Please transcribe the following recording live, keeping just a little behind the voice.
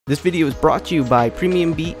This video is brought to you by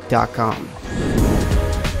PremiumBeat.com.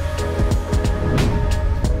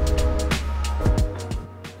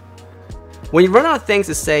 When you run out of things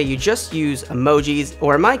to say, you just use emojis,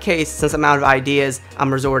 or in my case, since I'm out of ideas,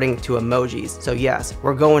 I'm resorting to emojis. So yes,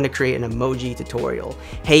 we're going to create an emoji tutorial.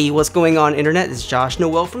 Hey, what's going on internet? This is Josh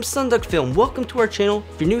Noel from SonduckFilm. Welcome to our channel.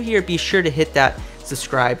 If you're new here, be sure to hit that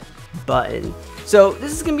subscribe button. So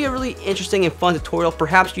this is going to be a really interesting and fun tutorial.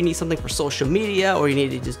 Perhaps you need something for social media, or you need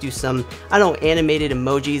to just do some, I don't know, animated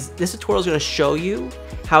emojis. This tutorial is going to show you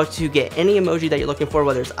how to get any emoji that you're looking for,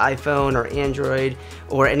 whether it's iPhone or Android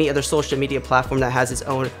or any other social media platform that has its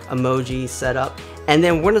own emoji setup. And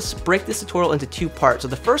then we're going to break this tutorial into two parts. So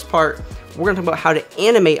the first part, we're going to talk about how to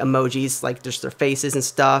animate emojis, like just their faces and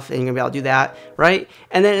stuff, and you're going to be able to do that, right?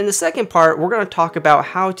 And then in the second part, we're going to talk about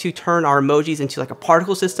how to turn our emojis into like a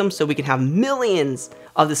particle system so we can have millions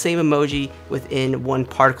of the same emoji within one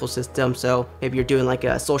particle system. So maybe you're doing like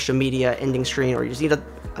a social media ending screen, or you just need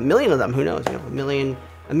a million of them, who knows, you know,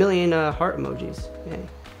 a million heart emojis. Hey,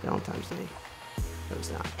 Valentine's Day. No,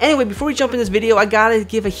 it's not. Anyway, before we jump in this video, I gotta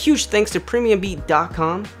give a huge thanks to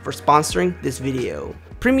PremiumBeat.com for sponsoring this video.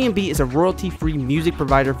 PremiumBeat is a royalty-free music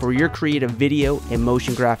provider for your creative video and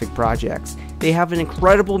motion graphic projects. They have an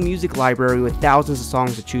incredible music library with thousands of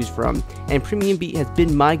songs to choose from, and PremiumBeat has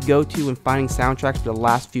been my go-to in finding soundtracks for the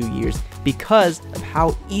last few years because of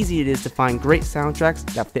how easy it is to find great soundtracks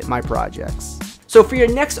that fit my projects. So for your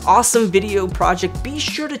next awesome video project, be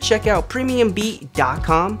sure to check out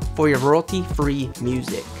PremiumBeat.com for your royalty-free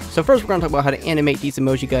music. So first we're going to talk about how to animate these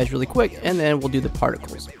emoji guys really quick, and then we'll do the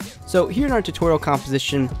particles. So here in our tutorial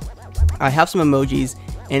composition, I have some emojis,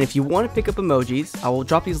 and if you want to pick up emojis, I will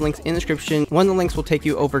drop these links in the description. One of the links will take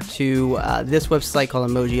you over to this website called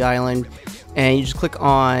Emoji Island, and you just click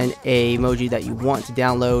on a emoji that you want to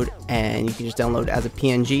download, and you can just download it as a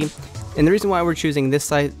PNG. And the reason why we're choosing this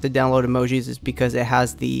site to download emojis is because it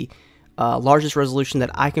has the largest resolution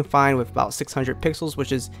that I can find, with about 600 pixels,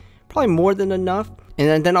 which is probably more than enough.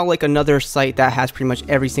 And then I'll like another site that has pretty much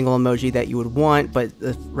every single emoji that you would want, but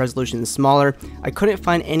the resolution is smaller. I couldn't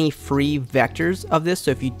find any free vectors of this,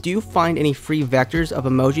 so if you do find any free vectors of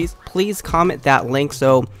emojis, please comment that link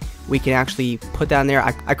so we can actually put that in there.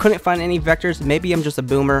 I couldn't find any vectors. Maybe I'm just a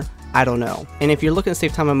boomer, I don't know. And if you're looking to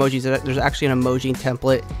save time emojis, there's actually an emoji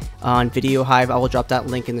template on Video Hive. I will drop that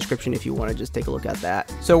link in the description if you want to just take a look at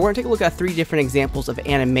that. So we're going to take a look at 3 different examples of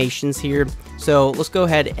animations here. So let's go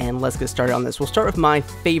ahead and let's get started on this. We'll start with my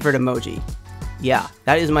favorite emoji. Yeah,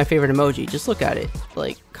 that is my favorite emoji. Just look at it.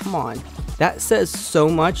 Like, come on. That says so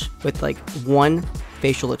much with like one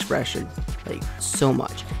facial expression. Like, so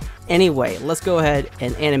much. Anyway, let's go ahead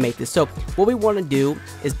and animate this. So what we want to do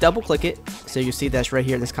is double click it. So you see that's right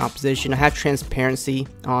here in this composition. I have transparency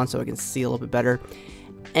on so I can see a little bit better.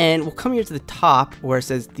 And we'll come here to the top where it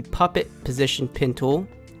says the puppet position pin tool,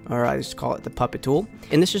 or I just call it the puppet tool.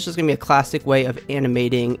 And this is just going to be a classic way of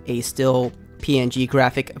animating a still PNG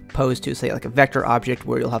graphic opposed to, say, like a vector object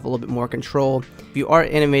where you'll have a little bit more control. If you are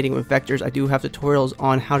animating with vectors, I do have tutorials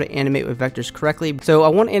on how to animate with vectors correctly. So I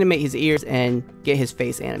want to animate his ears and get his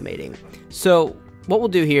face animating. So what we'll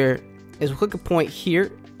do here is we'll click a point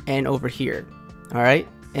here and over here. All right.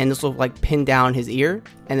 And this will like pin down his ear,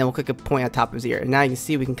 and then we'll click a point on top of his ear. And now you can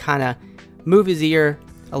see we can kind of move his ear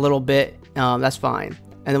a little bit. That's fine.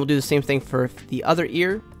 And then we'll do the same thing for the other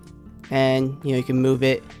ear, and you know, you can move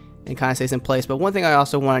it and kind of stays in place. But one thing I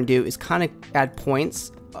also want to do is kind of add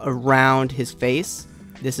points around his face.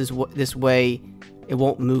 This way it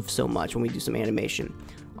won't move so much when we do some animation.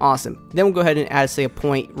 Awesome. Then we'll go ahead and add, say, a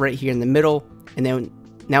point right here in the middle, and then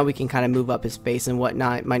now we can kind of move up his face and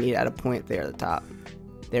whatnot. Might need to add a point there at the top.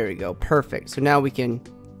 There we go. Perfect. So now we can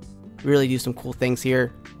really do some cool things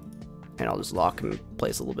here, and I'll just lock him in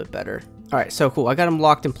place a little bit better. All right, so cool. I got him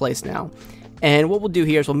locked in place now. And what we'll do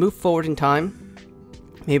here is we'll move forward in time,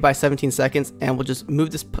 maybe by 17 seconds, and we'll just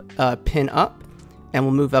move this pin up, and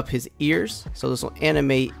we'll move up his ears. So this will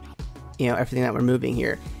animate, you know, everything that we're moving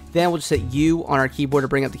here. Then we'll just hit U on our keyboard to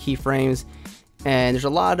bring up the keyframes. And there's a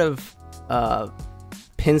lot of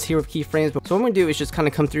pins here with keyframes. So what I'm going to do is just kind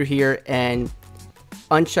of come through here and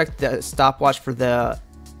uncheck the stopwatch for the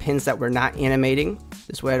pins that we're not animating.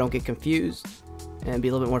 This way I don't get confused and be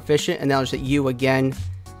a little bit more efficient. And then I'll just hit U again,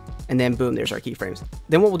 and then boom, there's our keyframes.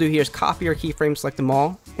 Then what we'll do here is copy our keyframes, select them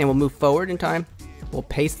all, and we'll move forward in time. We'll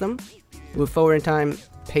paste them, move forward in time,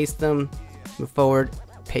 paste them, move forward,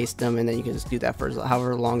 paste them, and then you can just do that for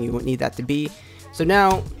however long you need that to be. So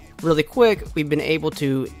now, really quick, we've been able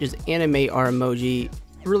to just animate our emoji.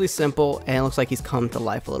 Really simple, and it looks like he's come to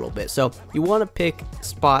life a little bit. So you want to pick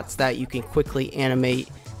spots that you can quickly animate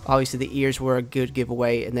Obviously the ears were a good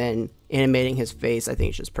giveaway, and then animating his face I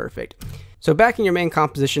think is just perfect. So back in your main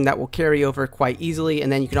composition, that will carry over quite easily,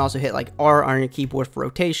 and then you can also hit like R on your keyboard for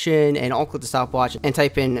rotation, and alt click the stopwatch and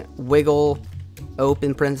type in wiggle,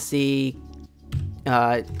 open parenthesis,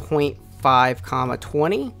 0.5 comma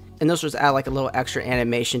 20, and those just add like a little extra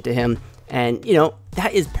animation to him, and you know,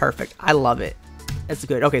 that is perfect. I love it. That's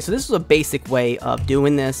good. Okay, so this is a basic way of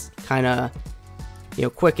doing this, kind of, you know,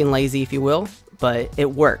 quick and lazy if you will, but it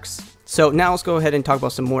works. So now let's go ahead and talk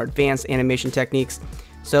about some more advanced animation techniques.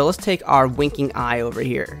 So let's take our winking eye over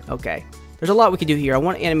here. Okay, there's a lot we can do here. I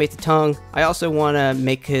want to animate the tongue. I also want to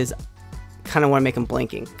make his, kind of want to make him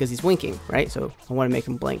blinking because he's winking, right? So I want to make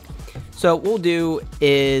him blink. So what we'll do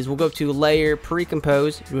is we'll go to layer,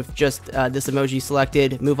 pre-compose with just this emoji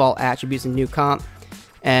selected, move all attributes in new comp,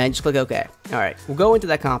 and just click OK. All right, we'll go into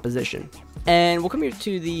that composition, and we'll come here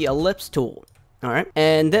to the ellipse tool. All right,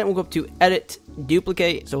 and then we'll go up to edit,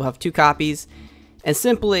 duplicate, so we'll have 2 copies, and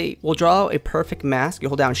simply we'll draw a perfect mask. You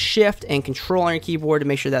hold down shift and control on your keyboard to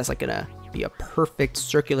make sure that's like gonna be a perfect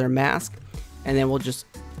circular mask, and then we'll just,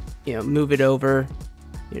 you know, move it over.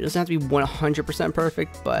 It doesn't have to be 100%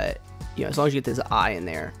 perfect, but you know, as long as you get this eye in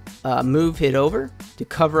there, move it over to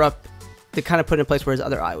cover up, to kind of put in place where his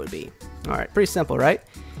other eye would be. All right, pretty simple, right?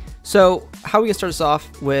 So how we can start this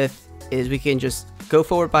off with is we can just go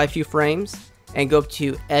forward by a few frames and go up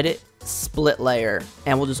to edit, split layer,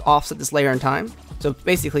 and we'll just offset this layer in time. So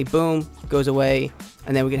basically, boom, goes away,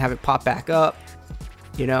 and then we can have it pop back up,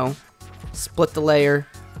 you know, split the layer,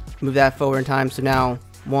 move that forward in time. So now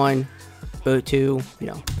 1, 2, you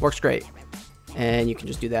know, works great. And you can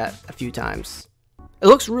just do that a few times. It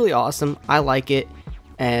looks really awesome. I like it,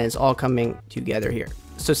 and it's all coming together here.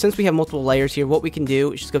 So since we have multiple layers here, what we can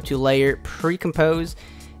do is just go to layer, pre-compose,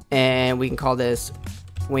 and we can call this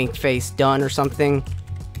wink face done or something.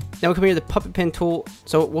 Then we'll come here to the puppet pin tool.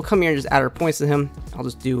 So we'll come here and just add our points to him. I'll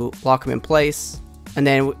just do lock him in place. And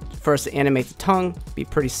then for us to animate the tongue, be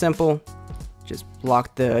pretty simple. Just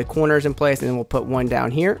lock the corners in place, and then we'll put 1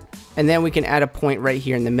 down here. And then we can add a point right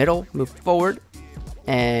here in the middle, move forward,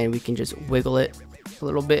 and we can just wiggle it a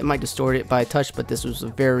little bit. It might distort it by a touch, but this was a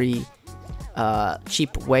very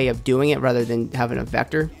cheap way of doing it rather than having a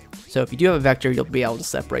vector. So if you do have a vector, you'll be able to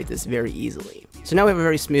separate this very easily. So now we have a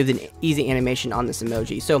very smooth and easy animation on this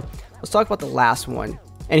emoji. So let's talk about the last one.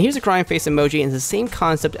 And here's a crying face emoji, and it's the same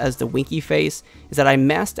concept as the winky face, is that I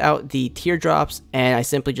masked out the teardrops and I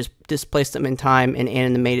simply just displaced them in time and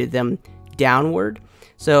animated them downward.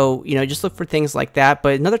 So, you know, just look for things like that.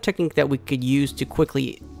 But another technique that we could use to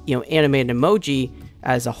quickly, you know, animate an emoji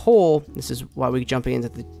as a whole, this is why we're jumping into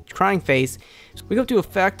the crying face, so we go to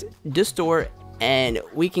effect, distort, and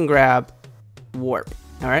we can grab warp.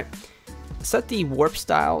 All right, set the warp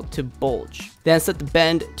style to bulge, then set the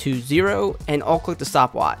bend to 0, and alt click the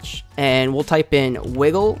stopwatch, and we'll type in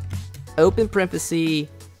wiggle, open parenthesis,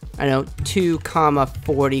 I know 2 comma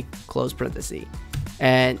 40 close parenthesis,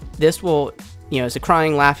 and this will, you know, it's a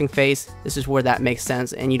crying laughing face. This is where that makes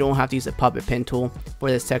sense, and you don't have to use a puppet pin tool for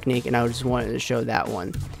this technique, and I just wanted to show that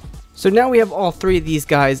one. So now we have all 3 of these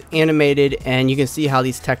guys animated, and you can see how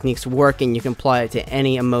these techniques work, and you can apply it to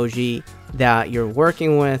any emoji that you're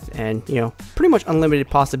working with, and you know, pretty much unlimited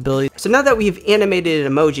possibilities. So now that we've animated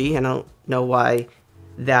an emoji, and I don't know why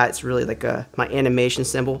that's really like my animation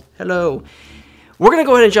symbol, hello, we're gonna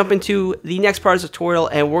go ahead and jump into the next part of the tutorial,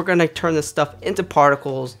 and we're gonna turn this stuff into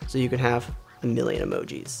particles so you can have a million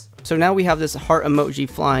emojis. So now we have this heart emoji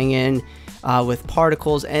flying in with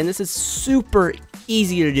particles, and this is super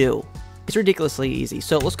easy to do. It's ridiculously easy.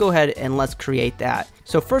 So let's go ahead and let's create that.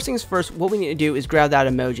 So first things first, what we need to do is grab that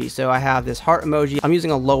emoji. So I have this heart emoji. I'm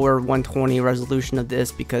using a lower 120 resolution of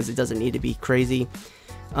this because it doesn't need to be crazy.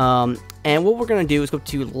 And what we're gonna do is go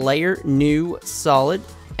to layer, new, solid,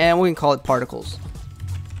 and we can call it particles.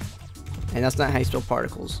 And that's not how you spell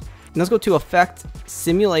particles. And let's go to effect,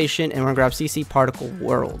 simulation, and we're gonna grab CC particle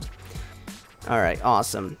world. All right,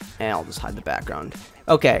 awesome. And I'll just hide the background.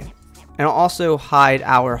 Okay. And I'll also hide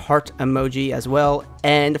our heart emoji as well.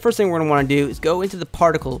 And the first thing we're going to want to do is go into the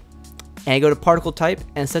particle and go to particle type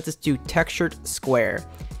and set this to textured square.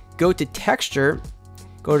 Go to texture,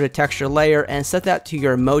 go to texture layer, and set that to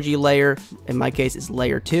your emoji layer. In my case, it's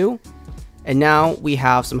layer 2. And now we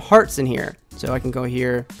have some hearts in here. So I can go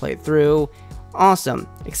here, play it through. Awesome.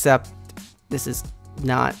 Except this is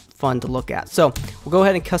not fun to look at. So we'll go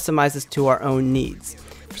ahead and customize this to our own needs.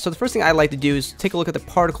 So the first thing I like to do is take a look at the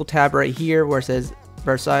particle tab right here where it says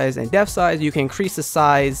birth size and death size. You can increase the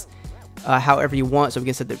size however you want. So we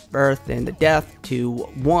can set the birth and the death to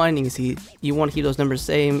 1. You can see you want to keep those numbers the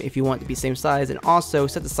same if you want it to be same size, and also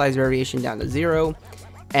set the size variation down to 0.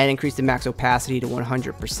 and increase the max opacity to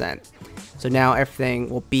 100%. So now everything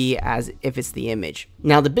will be as if it's the image.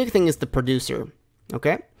 Now the big thing is the producer,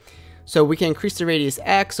 okay? So we can increase the radius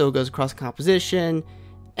X so it goes across the composition,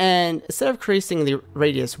 and instead of increasing the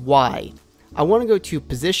radius Y, I want to go to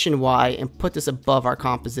position Y and put this above our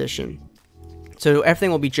composition. So everything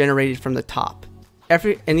will be generated from the top.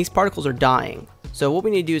 And these particles are dying. So what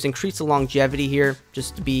we need to do is increase the longevity here,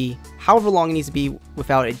 just to be however long it needs to be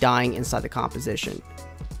without it dying inside the composition.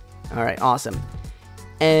 Alright, awesome.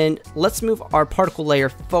 And let's move our particle layer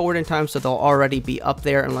forward in time so they'll already be up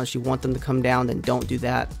there. Unless you want them to come down, then don't do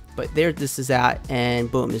that. But there this is at,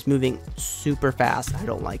 and boom, it's moving super fast. I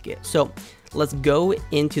don't like it. So let's go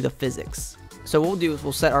into the physics. So what we'll do is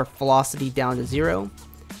we'll set our velocity down to 0,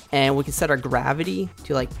 and we can set our gravity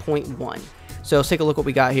to like 0.1. So let's take a look what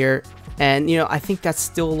we got here. And you know, I think that's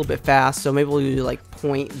still a little bit fast, so maybe we'll do like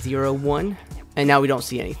 0.01, and now we don't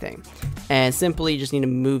see anything. And simply just need to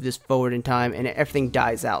move this forward in time and everything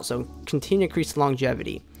dies out. So continue to increase the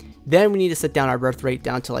longevity. Then we need to set down our birth rate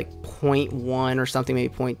down to like 0.1 or something,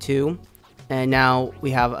 maybe 0.2. And now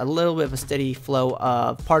we have a little bit of a steady flow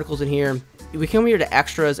of particles in here. We come here to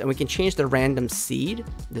extras and we can change the random seed.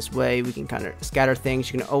 This way we can kind of scatter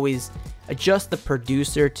things. You can always adjust the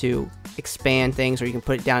producer to expand things, or you can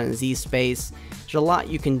put it down in Z space. There's a lot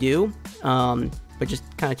you can do, but just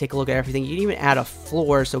kind of take a look at everything. You can even add a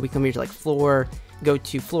floor. So we come here to like floor, go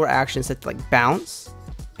to floor action, set to like bounce,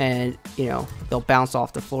 and you know, they'll bounce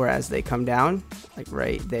off the floor as they come down, like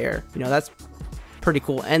right there. You know, that's pretty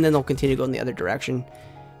cool. And then they'll continue to go in the other direction.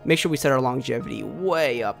 Make sure we set our longevity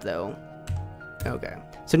way up though. Okay,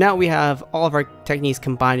 so now we have all of our techniques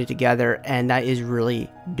combined together, and that is really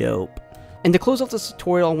dope. And to close off this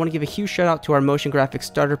tutorial, I want to give a huge shout out to our motion graphics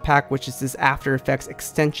starter pack, which is this After Effects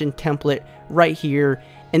extension template right here.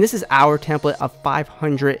 And this is our template of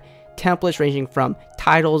 500 templates ranging from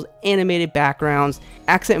titles, animated backgrounds,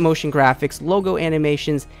 accent motion graphics, logo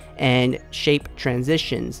animations, and shape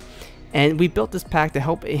transitions. And we built this pack to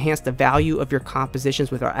help enhance the value of your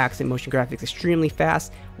compositions with our accent motion graphics extremely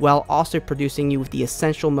fast, while also producing you with the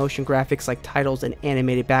essential motion graphics like titles and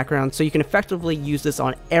animated backgrounds, so you can effectively use this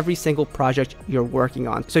on every single project you're working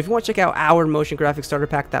on. So if you want to check out our motion graphics starter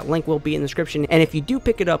pack, that link will be in the description. And if you do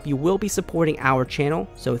pick it up, you will be supporting our channel,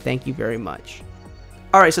 so thank you very much.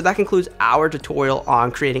 Alright, so that concludes our tutorial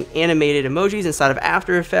on creating animated emojis inside of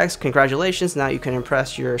After Effects. Congratulations, now you can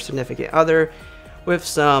impress your significant other with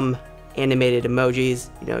some animated emojis.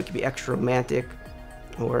 You know, it could be extra romantic,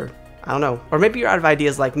 or I don't know, or maybe you're out of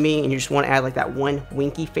ideas like me and you just want to add like that one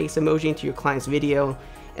winky face emoji into your client's video,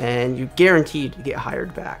 and you're guaranteed to get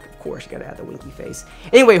hired back. Of course, you gotta add the winky face.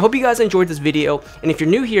 Anyway, hope you guys enjoyed this video, and if you're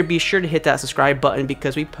new here, be sure to hit that subscribe button,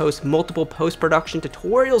 because we post multiple post-production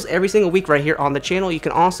tutorials every single week right here on the channel. You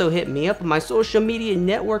can also hit me up on my social media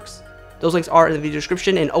networks. Those links are in the video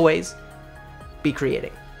description, and always be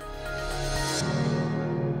creating.